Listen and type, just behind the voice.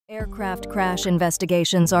Aircraft crash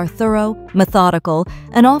investigations are thorough, methodical,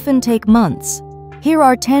 and often take months. Here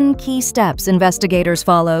are 10 key steps investigators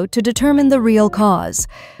follow to determine the real cause.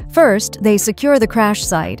 First, they secure the crash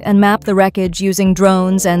site and map the wreckage using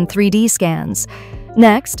drones and 3D scans.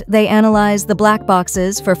 Next, they analyze the black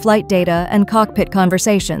boxes for flight data and cockpit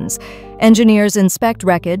conversations. Engineers inspect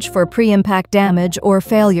wreckage for pre-impact damage or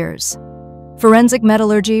failures. Forensic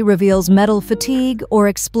metallurgy reveals metal fatigue or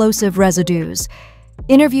explosive residues.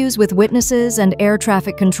 Interviews with witnesses and air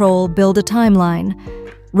traffic control build a timeline.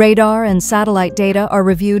 Radar and satellite data are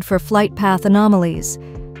reviewed for flight path anomalies.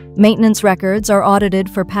 Maintenance records are audited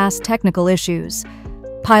for past technical issues.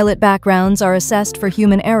 Pilot backgrounds are assessed for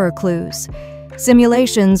human error clues.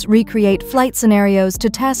 Simulations recreate flight scenarios to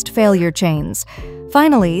test failure chains.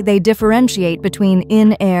 Finally, they differentiate between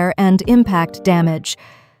in-air and impact damage.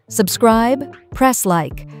 Subscribe, press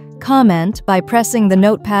like, comment by pressing the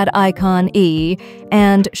notepad icon E,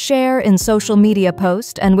 and share in social media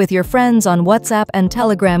posts and with your friends on WhatsApp and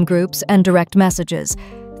Telegram groups and direct messages.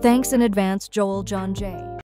 Thanks in advance, Joel John J.